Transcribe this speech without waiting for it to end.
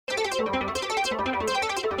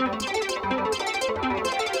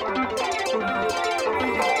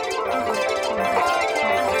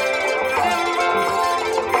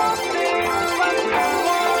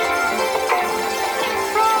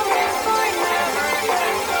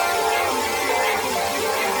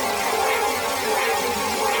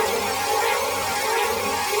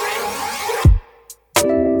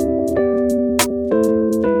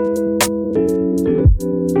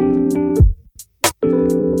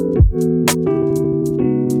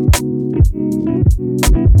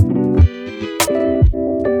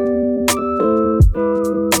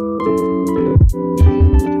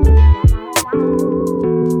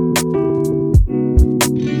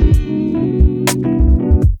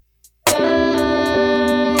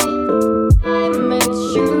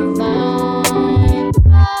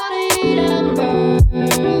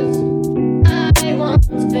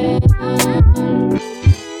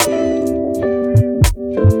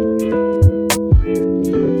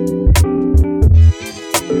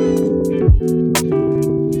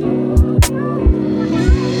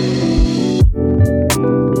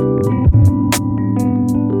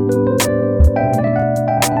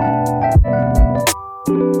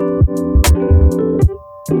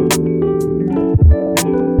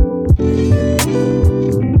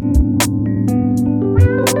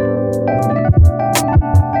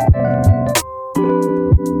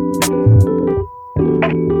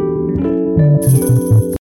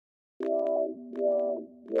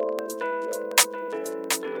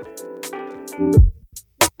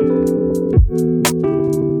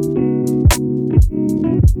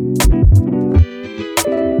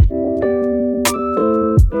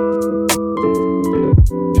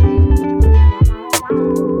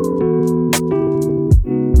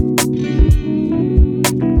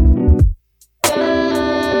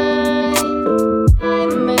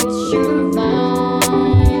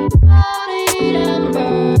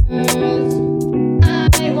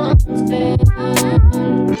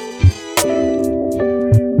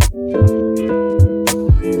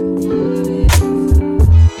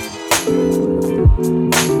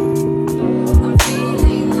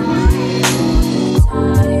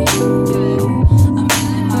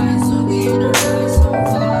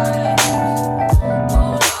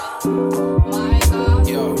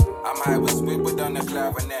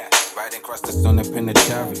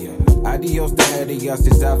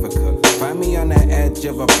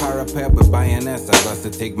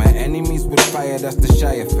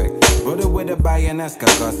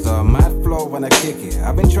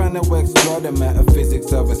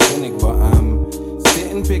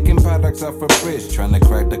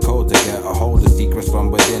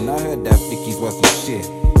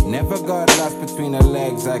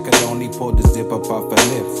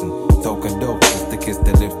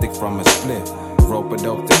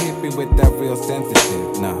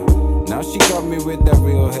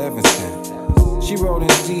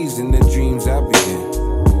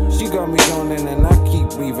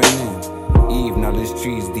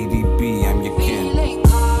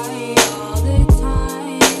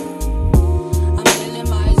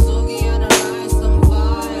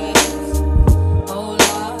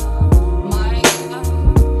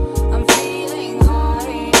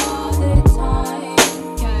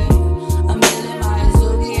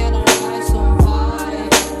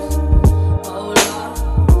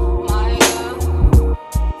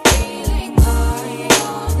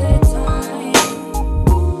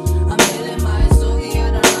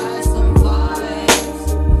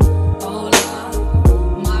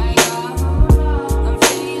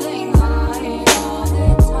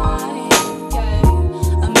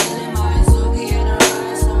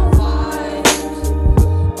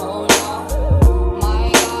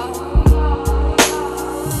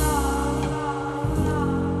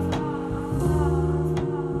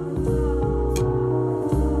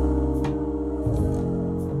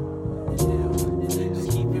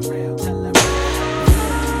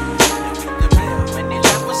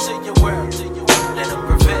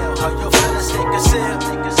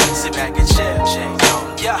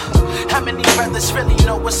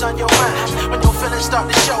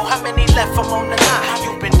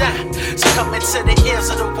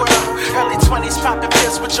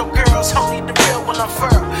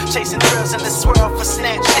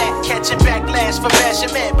Catching backlash for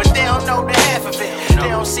bashing man, but they don't know the half of it. They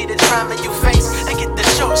don't see the drama you face and get the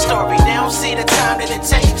short story, they don't see the time that it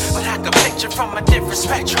takes. But I can picture from a different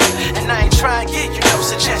spectrum, and I ain't trying to give you no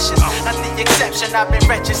suggestions. I'm the exception, I've been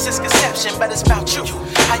wretched since conception, but it's about you.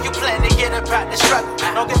 How you plan to get about the struggle?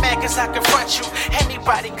 Don't get mad cause I confront you.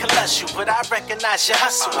 Anybody can lust you, but I recognize your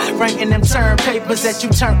hustle. Writing them term papers that you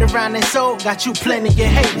turned around and sold, got you plenty of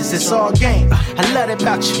haters, it's all game. I love it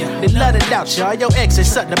about you, they love it out you. All your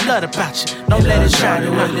exes suck the blood about you. Don't let it drown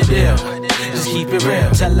you in the deal. Just keep it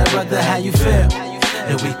real, tell her brother how you feel,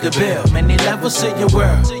 and we could build many levels to your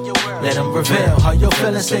world. Let them reveal how your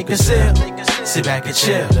feelings stay concealed. Sit back and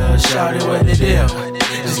chill, shawty, what the deal?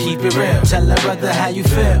 Just keep it real, tell her brother how you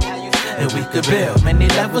feel, and we could build many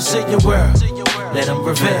levels to your world. Let them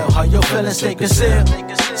reveal how your feelings stay concealed.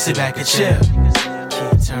 Sit back and chill.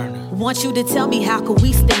 Keith Turner. Want you to tell me how could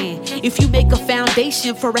we stand if you make a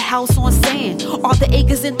foundation for a house on sand? All the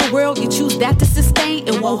acres in the world, you choose that to sustain.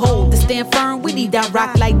 It won't hold to stand firm, we need that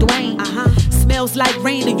rock like Dwayne. Smells like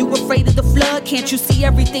rain, are you afraid of the flood? Can't you see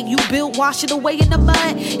everything you built washing away in the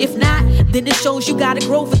mud? If not, then it shows you gotta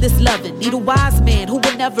grow for this loving. Need a wise man who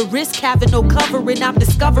will never risk having no covering. I'm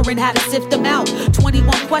discovering how to sift them out.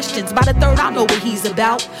 21 questions, by the third I know what he's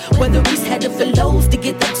about. Whether he's headed for lows to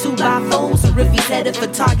get them 2x4s, or if he's headed for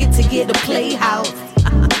Target to get a playhouse.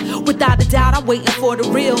 Without a doubt, I'm waiting for the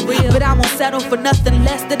real. But I won't settle for nothing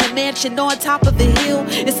less than a mansion on top of a hill.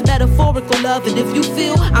 It's metaphorical love, and if you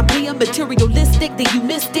feel I'm being materialistic, then you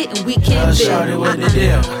missed it, and we can't build. Shawty, what the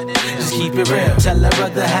deal? Just keep it real. Tell her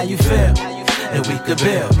brother how you feel, and we could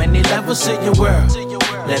build many levels to your world.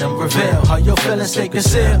 Let them reveal how your feelings stay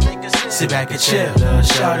concealed. Sit back and chill.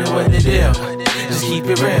 Shawty, what the deal? Just keep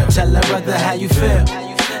it real. Tell her brother how you feel,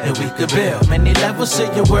 and we could build many levels to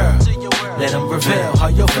your world. Let them reveal how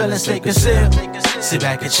your feelings stay concealed. Sit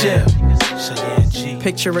back and chill.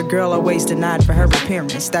 Picture a girl always denied for her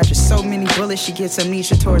appearance. Dodges so many bullets, she gets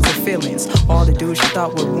amnesia towards her feelings. All the dudes she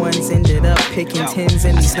thought were ones ended up picking tens,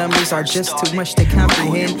 and these numbers are just too much to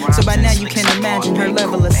comprehend. So by now you can imagine her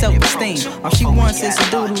level of self-esteem. All she wants is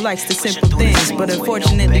a dude who likes the simple things, but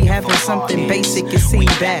unfortunately having something basic is seen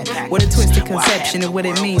bad. What a twisted conception of what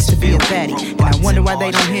it means to be a baddie. And I wonder why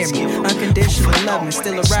they don't hear me. Unconditional love is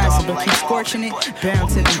still arising, but keep scorching it. Bound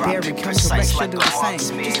to be buried, come correct, she'll do the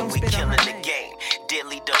same. Just don't spit on her name.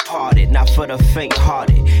 Dearly departed, not for the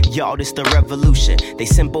faint-hearted. Y'all, this the revolution. They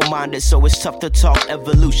simple-minded, so it's tough to talk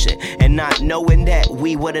evolution. And not knowing that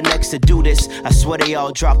we were the next to do this, I swear they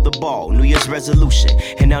all dropped the ball. New Year's resolution,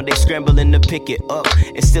 and now they scrambling to pick it up.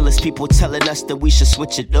 And still it's people telling us that we should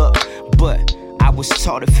switch it up. But I was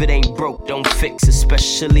taught if it ain't broke, don't fix.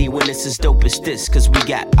 Especially when it's as dope as this, cause we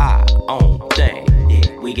got our own thing.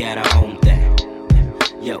 Yeah, we got our own thing.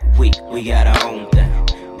 Yo, we got our own thing.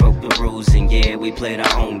 Broke the rules and yeah, we played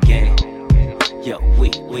our own game. Yo,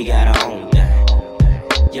 we got our own thing.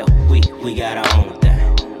 Yo, we got our own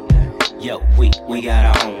thing. Yo, we got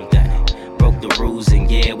our own thing. Broke the rules and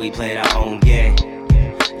yeah, we played our own game.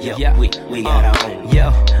 Yo, we got our own.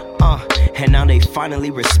 Yo, and now they finally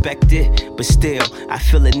respect it. But still, I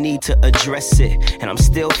feel a need to address it. And I'm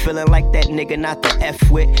still feeling like that nigga not the F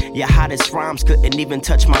with. Your hottest rhymes couldn't even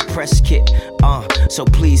touch my press kit. So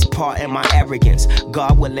please pardon my arrogance.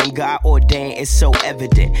 God willing, God ordained, it's so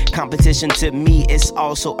evident. Competition to me is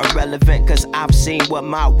also irrelevant, cause I've seen what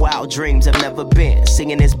my wild dreams have never been.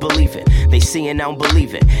 Singing is believing, they seeing I'm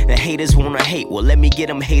believing. The haters wanna hate, well let me get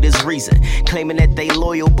them haters reason. Claiming that they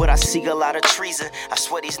loyal, but I see a lot of treason. I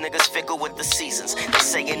swear these niggas fickle with the seasons. They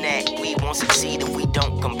saying that we won't succeed if we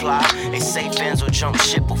don't comply. They say fans will jump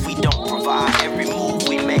ship if we don't provide. Every move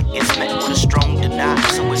we make is met with a strong deny.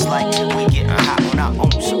 So it's like we getting hot on our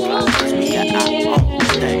own supply. Cause we got our own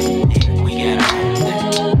thing. Yeah, we got our own thing.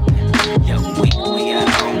 Yo, we got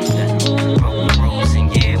our own thing. Broke the rules and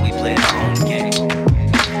yeah, we played our own game.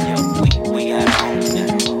 Yo, we got our own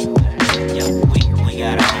thing. Yo, we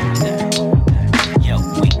got our own thing. Yo,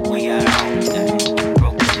 we got our own thing.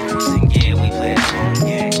 Broke the rules and yeah, we played our own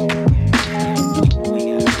game. We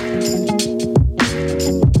got our own thing.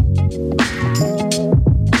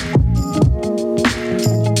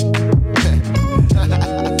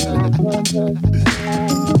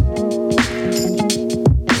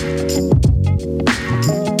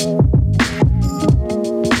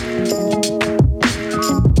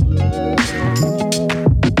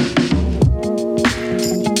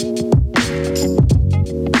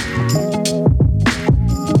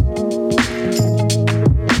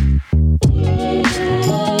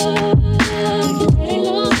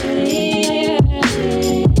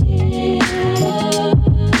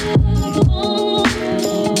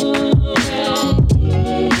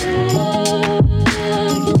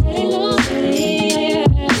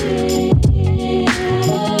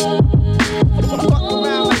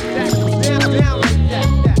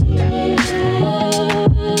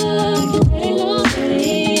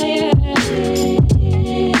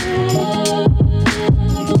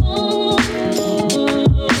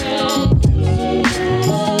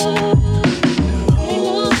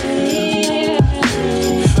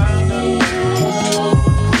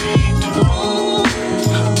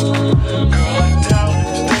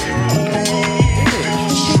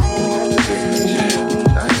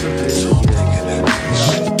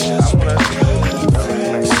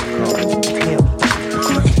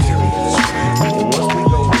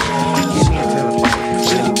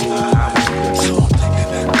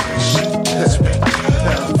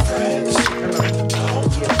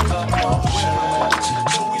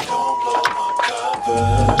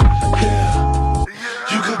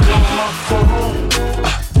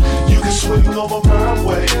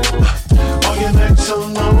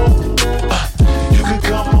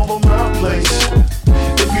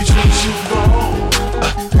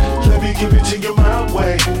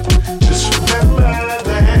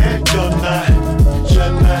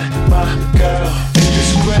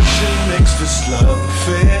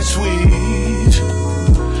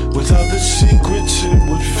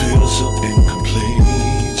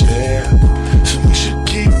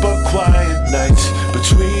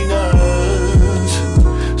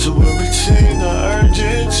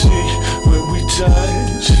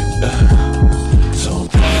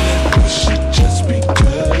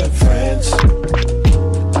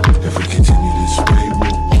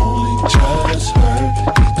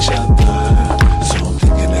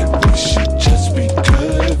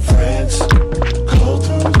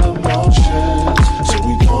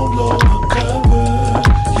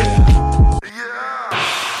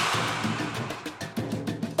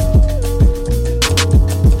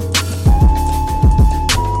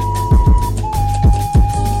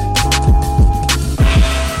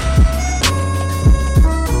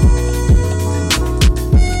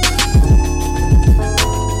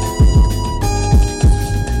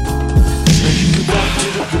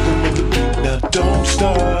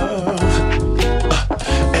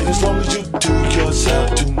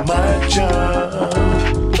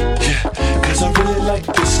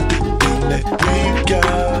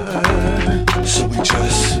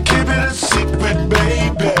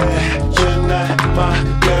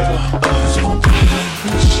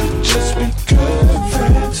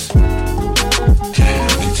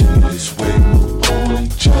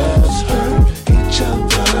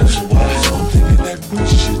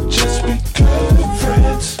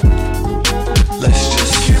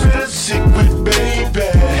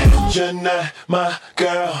 my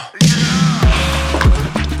girl.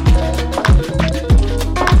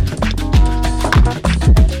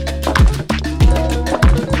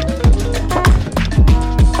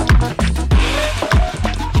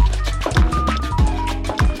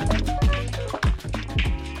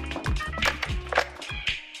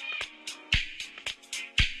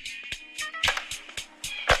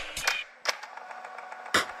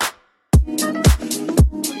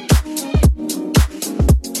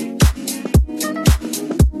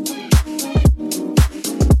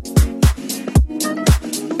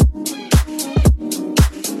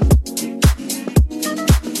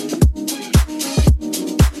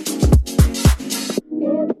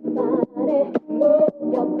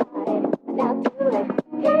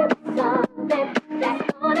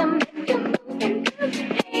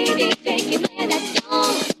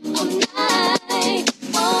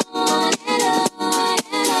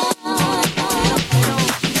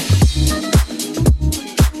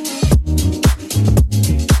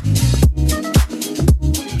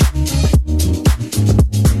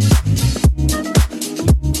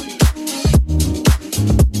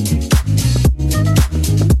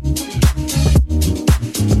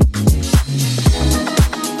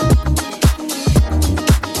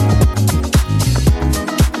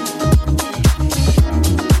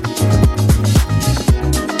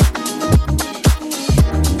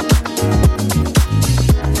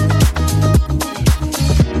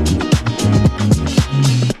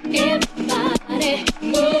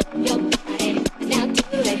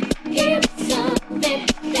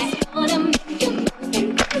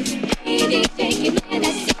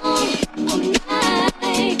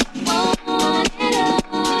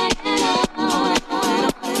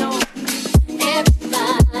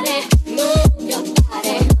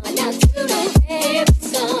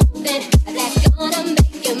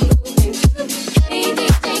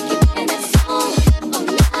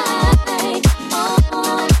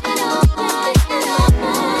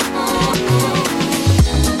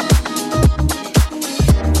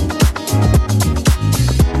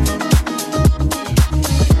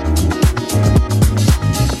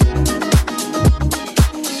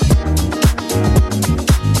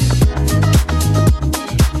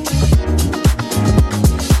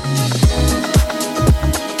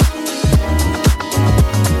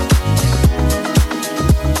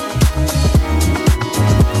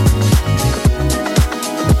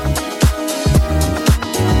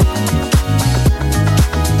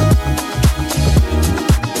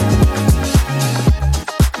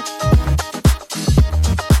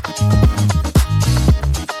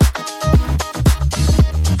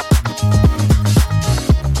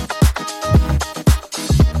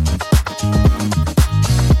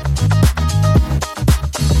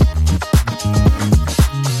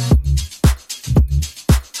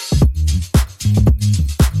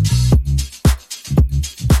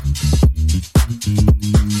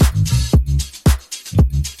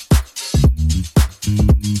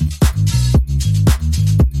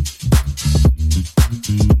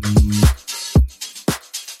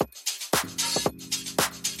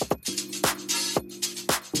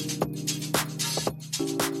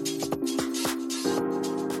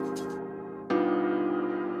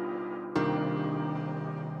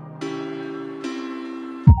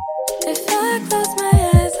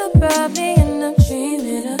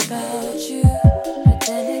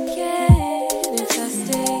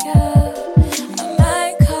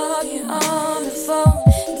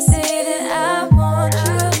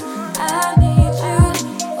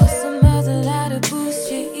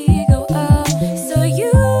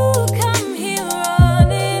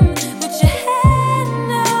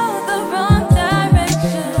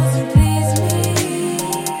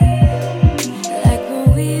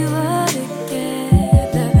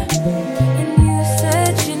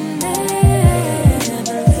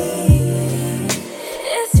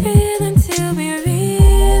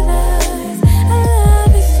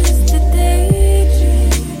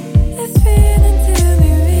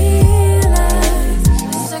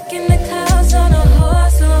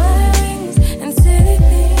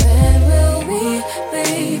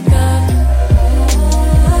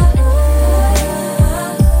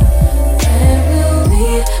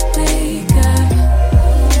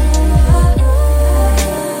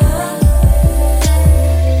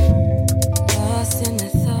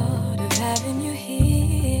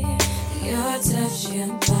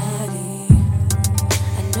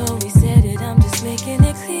 Making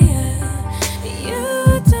it clear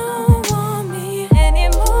you don't want me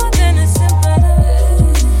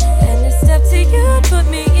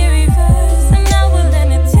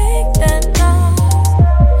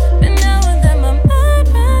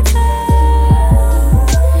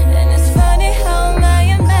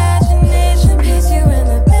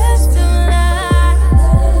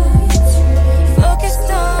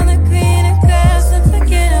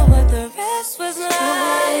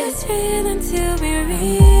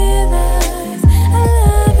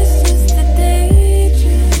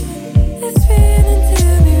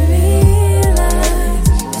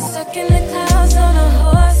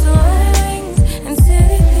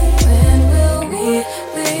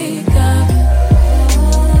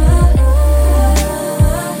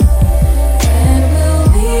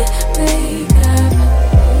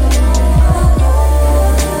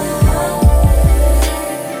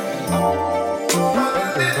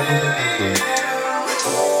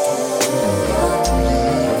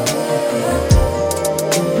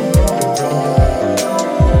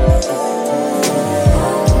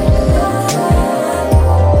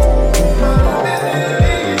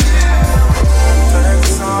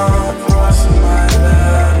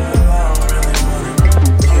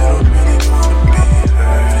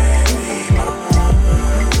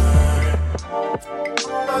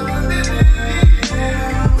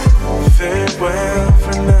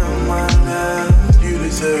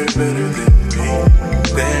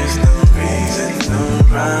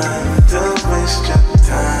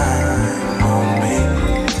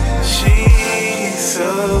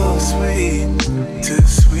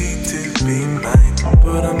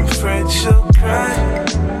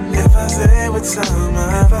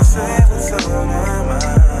say what's on my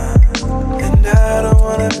mind, and I don't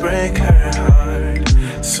wanna break her heart,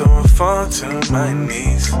 so I fall to my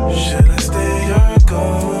knees. Should I stay or go?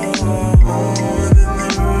 And then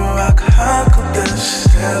the rock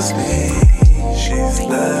Hakudash tells me she's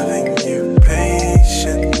loving you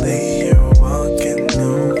patiently. You're walking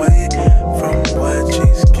away from what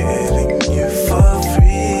she's giving you for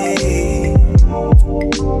free.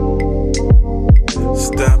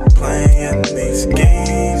 Stop playing these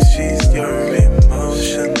games. She's your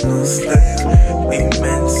emotional slave.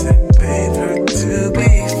 Emancipate her to be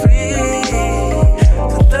free,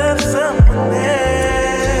 to love someone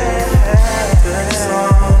else. That's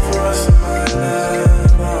all for us, my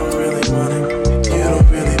love. I don't really want it. You don't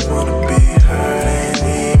really wanna be hurt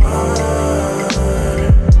anymore.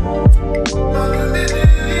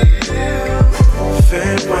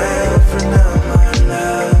 Farewell for now, my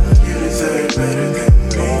love. You deserve better than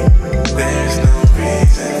me. There's no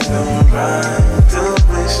reason, no rhyme. Don't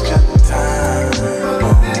waste your time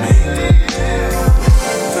on me.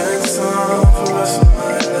 That's all for us,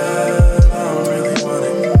 my love. I don't really want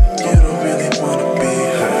it. You don't really wanna be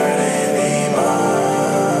hurt anymore.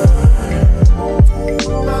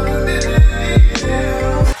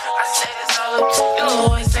 I say this all up to you,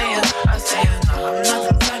 I say it, no, I'm not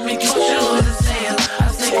the type make you choose to say it. I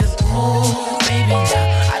say 'cause ooh, baby,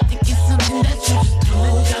 now I think it's something that you just do,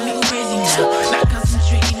 got me crazy now, not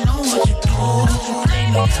concentrating on what you do, don't you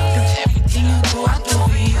blame me now, 'cause everything you do, I do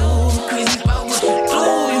for you, crazy about what you do,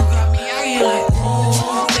 you got me out here like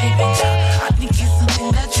ooh, baby, now I think it's something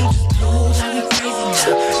that you just do, got me crazy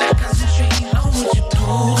now, not concentrating on what you do,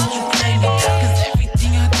 don't you blame me now, 'cause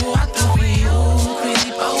everything I do for you, crazy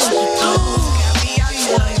about what you do, got me out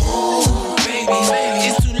here like ooh, baby,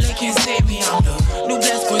 it's too late, can't save me, I'm the new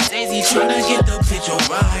best Scorsese, tryna get the picture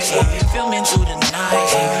right, filming through the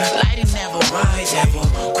night, lighting never right, never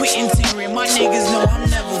quitting tearing, my niggas know I'm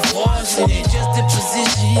never forcing it, just the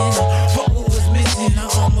position, what was missing, I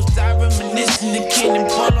almost died reminiscing, the kid and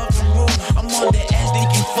fall off the roof, I'm on the edge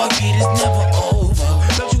thinking fuck it, it's never over,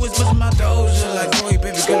 thought you was pushing my doja, like boy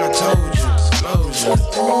baby girl I told you, disclosure.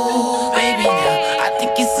 Ooh,